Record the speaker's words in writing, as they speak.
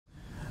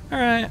All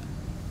right,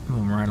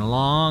 moving right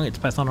along. It's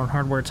Python on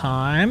Hardware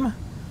time.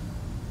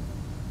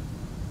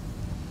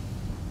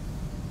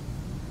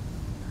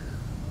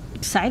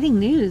 Exciting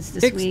news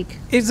this week.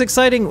 It's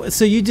exciting.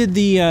 So you did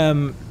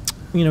the,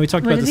 we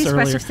talked about this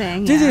earlier.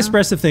 Did the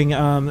Espressif thing.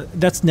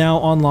 That's now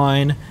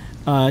online.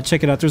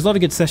 Check it out. There's a lot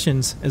of good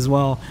sessions as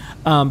well.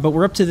 But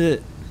we're up to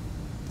the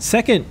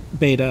second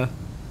beta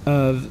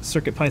of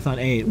CircuitPython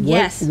 8.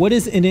 Yes. What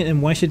is in it,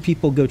 and why should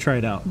people go try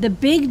it out? The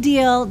big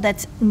deal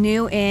that's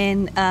new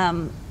in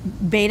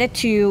beta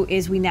 2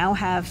 is we now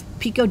have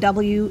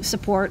PicoW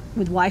support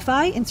with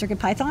Wi-Fi in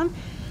CircuitPython.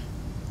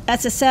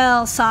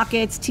 SSL,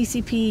 sockets,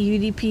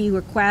 TCP, UDP,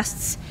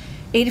 requests,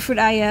 Adafruit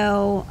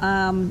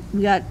IO.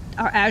 We got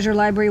our Azure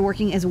library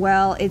working as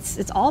well.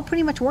 It's all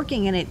pretty much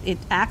working, and it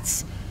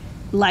acts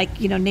like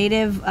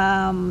native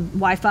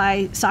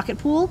Wi-Fi socket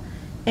pool.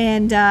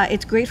 And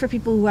it's great for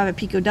people who have a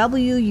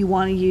PicoW. You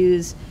want to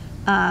use,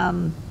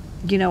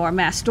 our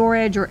mass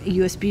storage or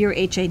USB or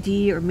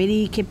HID or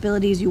MIDI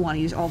capabilities. You want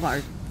to use all of our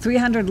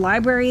 300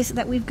 libraries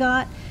that we've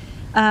got.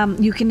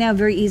 You can now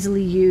very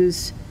easily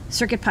use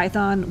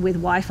CircuitPython with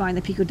Wi-Fi in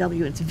the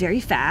PicoW. It's very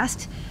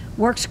fast.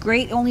 Works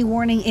great. Only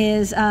warning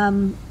is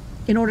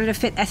in order to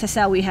fit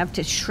SSL, we have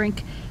to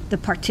shrink the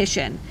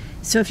partition.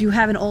 So if you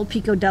have an old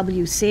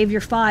PicoW, save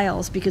your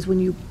files, because when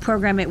you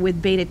program it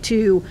with Beta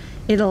 2,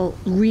 it'll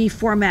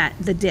reformat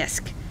the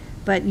disk.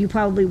 But you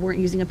probably weren't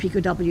using a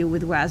PicoW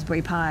with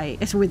Raspberry Pi.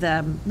 It's with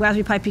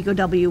Raspberry Pi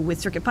PicoW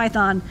with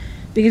CircuitPython,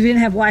 because we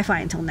didn't have Wi-Fi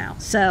until now.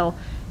 So,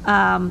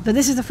 but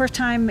this is the first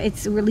time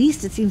it's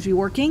released. It seems to be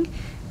working.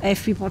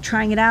 If people are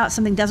trying it out,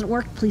 something doesn't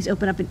work, please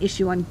open up an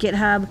issue on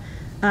GitHub.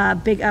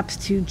 Big ups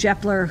to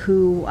Jepler,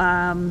 who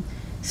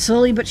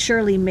slowly but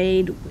surely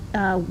made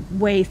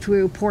way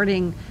through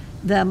porting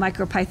the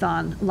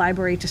MicroPython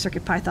library to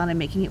CircuitPython and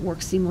making it work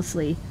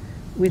seamlessly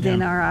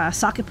within our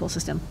socket pool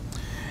system.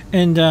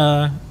 And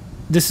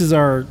this is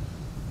our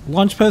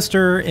launch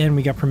poster, and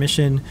we got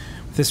permission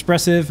with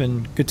Espressif,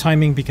 and good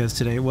timing because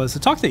today was the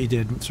talk that you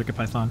did with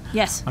CircuitPython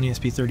on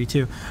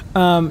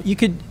ESP32. You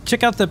could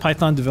check out the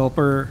Python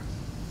developer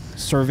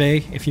survey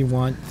if you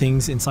want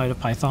things inside of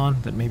Python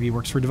that maybe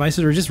works for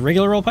devices or just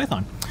regular old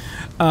Python.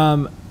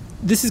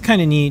 This is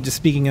kind of neat, just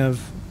speaking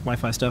of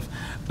Wi-Fi stuff.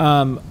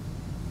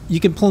 You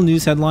can pull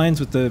news headlines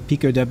with the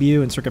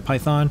PicoW and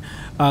CircuitPython.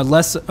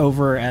 Les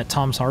over at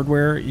Tom's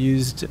Hardware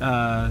used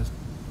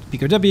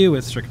PicoW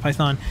with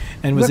CircuitPython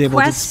and was able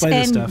to display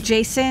this stuff. And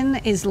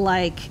JSON is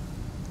like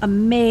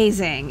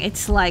amazing.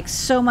 It's like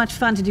so much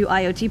fun to do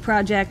IoT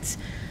projects.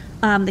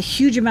 The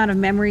huge amount of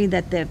memory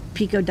that the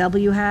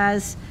PicoW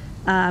has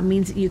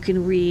means that you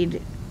can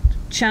read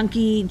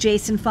chunky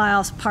JSON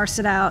files, parse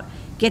it out,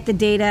 get the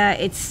data.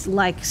 It's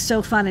like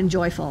so fun and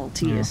joyful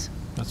to use.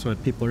 That's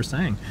what people are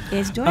saying.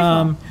 It's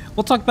joyful.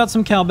 We'll talk about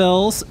some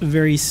cowbells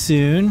very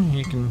soon.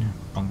 You can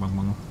bong,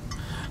 bong,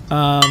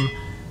 bong.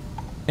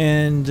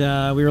 And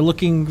we were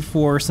looking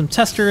for some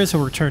testers, so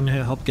we're trying to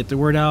help get the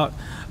word out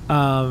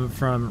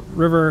from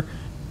River.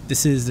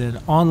 This is an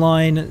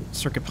online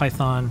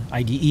CircuitPython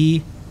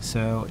IDE,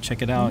 so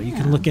check it out. You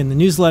can look in the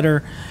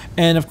newsletter.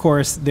 And, of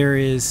course, there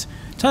is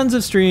tons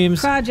of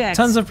streams,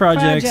 tons of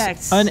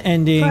projects,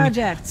 unending.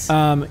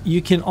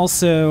 You can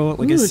also,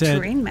 like I said,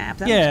 terrain map.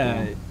 That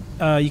was cool.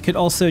 You could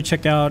also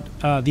check out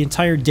the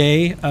entire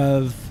day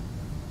of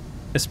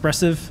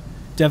Espressif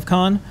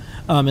DevCon.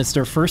 It's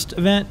their first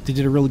event. They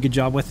did a really good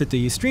job with it. They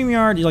use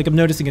StreamYard. I'm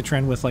noticing a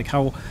trend with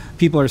how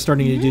people are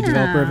starting to do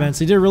developer events.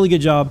 They did a really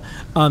good job.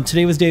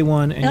 Today was day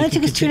one. And it only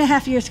took us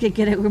 2.5 years to get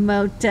good at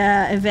remote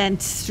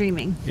event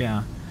streaming.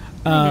 Yeah.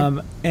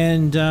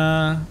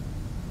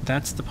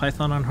 That's the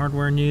Python on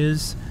Hardware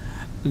news.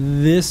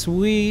 This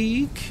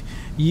week,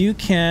 you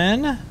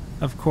can,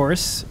 of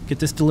course, get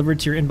this delivered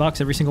to your inbox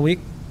every single week.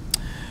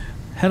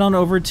 Head on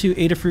over to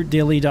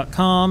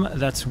adafruitdaily.com.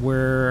 That's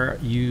where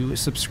you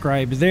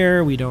subscribe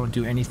there. We don't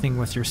do anything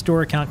with your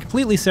store account.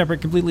 Completely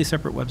separate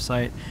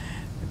website.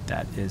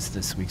 That is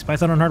this week's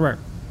Python on Hardware.